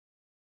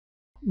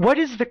What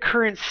is the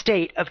current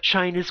state of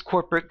China's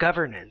corporate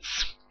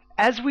governance?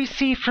 As we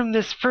see from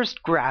this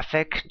first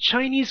graphic,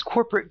 Chinese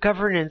corporate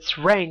governance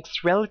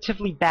ranks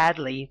relatively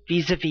badly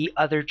vis-a-vis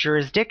other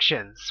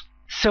jurisdictions.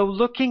 So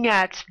looking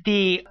at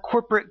the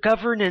corporate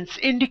governance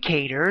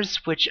indicators,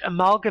 which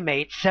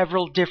amalgamate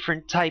several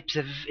different types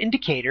of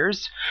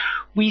indicators,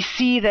 we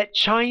see that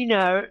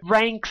China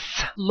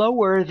ranks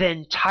lower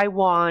than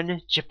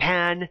Taiwan,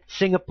 Japan,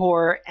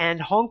 Singapore,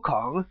 and Hong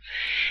Kong.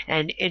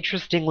 And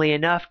interestingly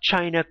enough,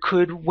 China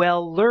could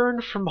well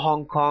learn from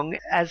Hong Kong,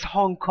 as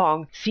Hong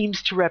Kong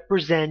seems to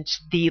represent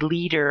the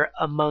leader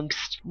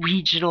amongst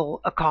regional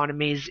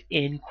economies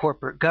in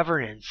corporate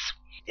governance.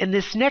 In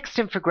this next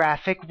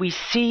infographic, we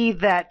see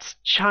that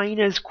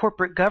China's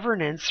corporate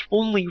governance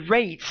only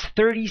rates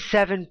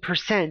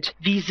 37%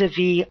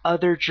 vis-a-vis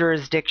other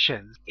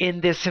jurisdictions. In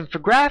this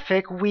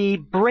infographic, we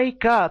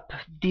break up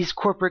these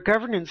corporate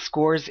governance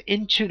scores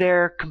into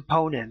their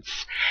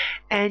components,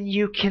 and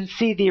you can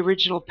see the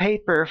original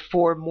paper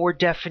for more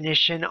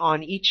definition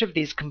on each of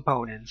these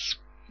components.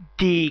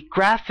 The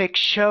graphic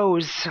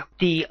shows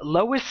the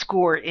lowest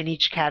score in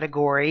each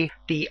category,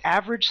 the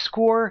average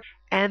score,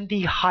 and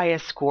the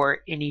highest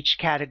score in each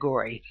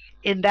category.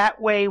 In that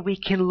way, we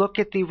can look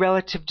at the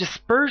relative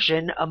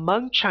dispersion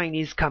among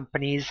Chinese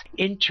companies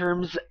in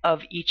terms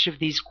of each of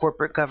these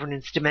corporate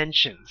governance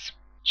dimensions.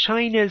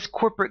 China's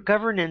corporate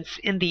governance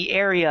in the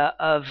area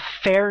of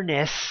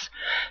fairness,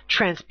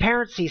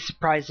 transparency,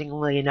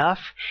 surprisingly enough,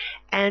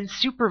 and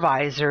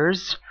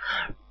supervisors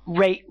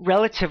rate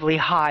relatively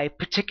high,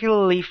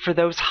 particularly for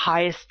those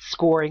highest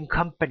scoring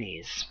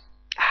companies.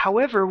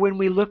 However, when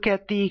we look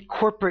at the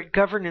corporate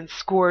governance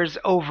scores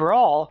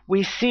overall,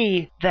 we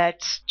see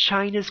that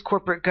China's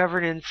corporate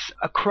governance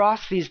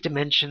across these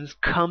dimensions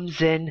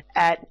comes in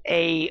at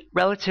a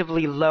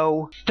relatively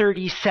low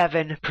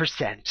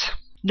 37%.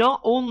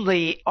 Not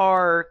only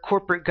are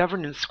corporate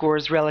governance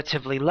scores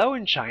relatively low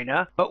in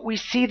China, but we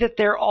see that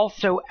they're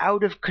also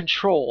out of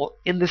control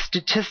in the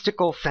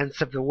statistical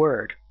sense of the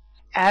word.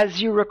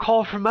 As you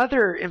recall from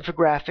other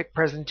infographic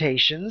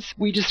presentations,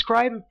 we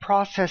describe a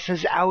process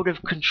as out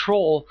of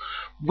control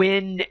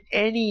when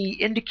any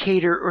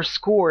indicator or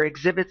score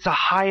exhibits a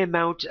high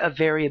amount of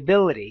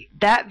variability.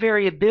 That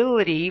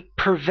variability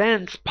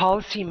prevents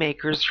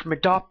policymakers from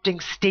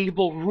adopting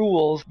stable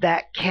rules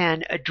that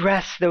can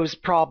address those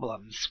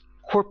problems.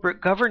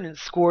 Corporate governance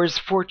scores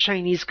for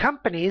Chinese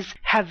companies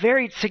have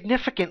varied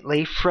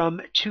significantly from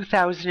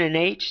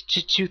 2008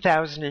 to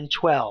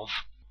 2012.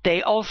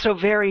 They also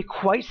vary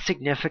quite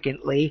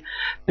significantly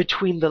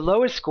between the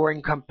lowest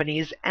scoring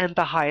companies and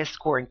the highest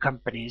scoring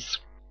companies.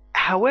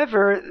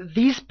 However,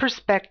 these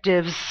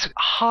perspectives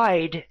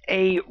hide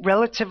a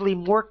relatively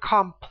more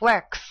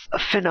complex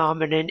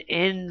phenomenon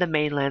in the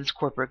mainland's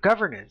corporate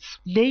governance.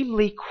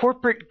 Namely,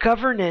 corporate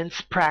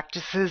governance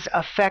practices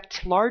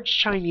affect large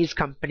Chinese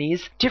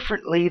companies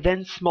differently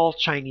than small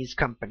Chinese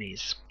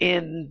companies.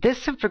 In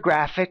this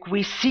infographic,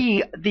 we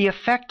see the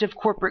effect of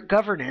corporate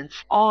governance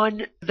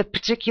on the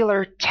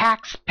particular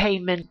tax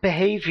payment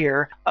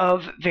behavior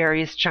of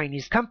various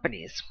Chinese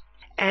companies.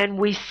 And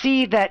we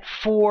see that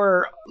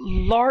for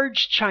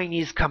large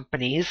Chinese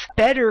companies,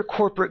 better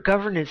corporate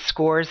governance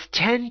scores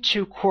tend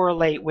to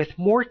correlate with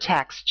more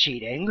tax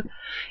cheating,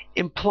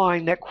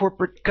 implying that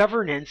corporate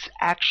governance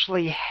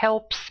actually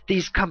helps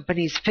these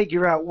companies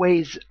figure out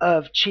ways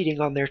of cheating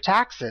on their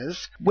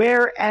taxes,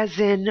 whereas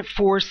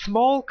for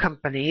small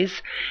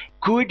companies,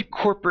 good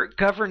corporate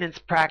governance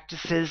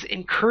practices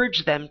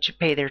encourage them to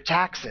pay their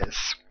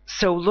taxes.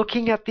 So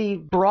looking at the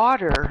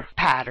broader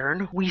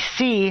pattern, we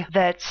see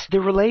that the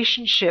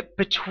relationship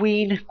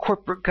between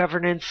corporate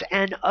governance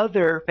and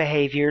other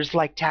behaviors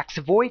like tax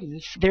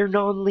avoidance, they're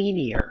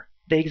nonlinear.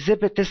 They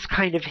exhibit this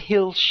kind of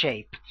hill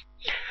shape.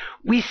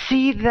 We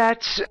see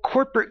that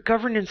corporate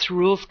governance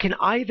rules can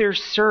either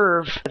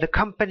serve the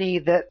company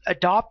that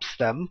adopts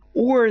them,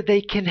 or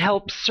they can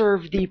help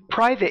serve the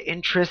private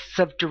interests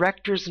of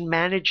directors and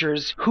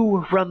managers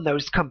who run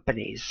those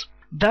companies.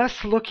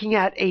 Thus, looking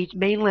at a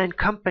mainland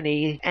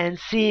company and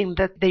seeing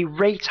that they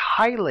rate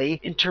highly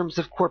in terms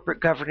of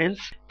corporate governance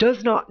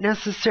does not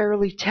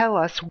necessarily tell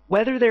us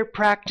whether their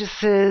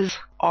practices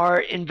are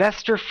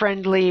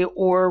investor-friendly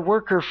or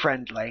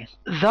worker-friendly.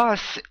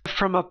 Thus,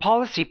 from a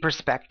policy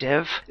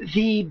perspective,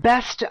 the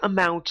best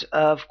amount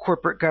of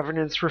corporate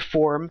governance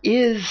reform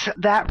is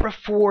that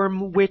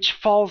reform which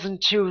falls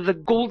into the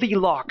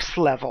Goldilocks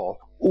level,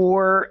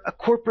 or a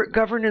corporate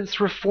governance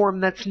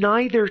reform that's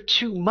neither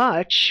too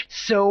much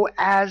so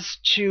as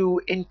to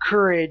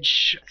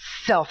encourage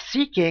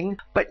self-seeking,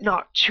 but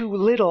not too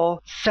little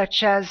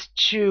such as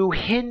to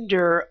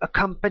hinder a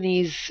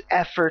company's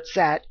efforts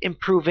at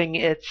improving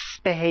its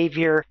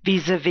behavior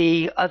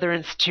vis-a-vis other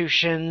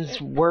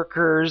institutions,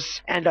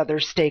 workers, and other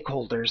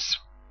stakeholders.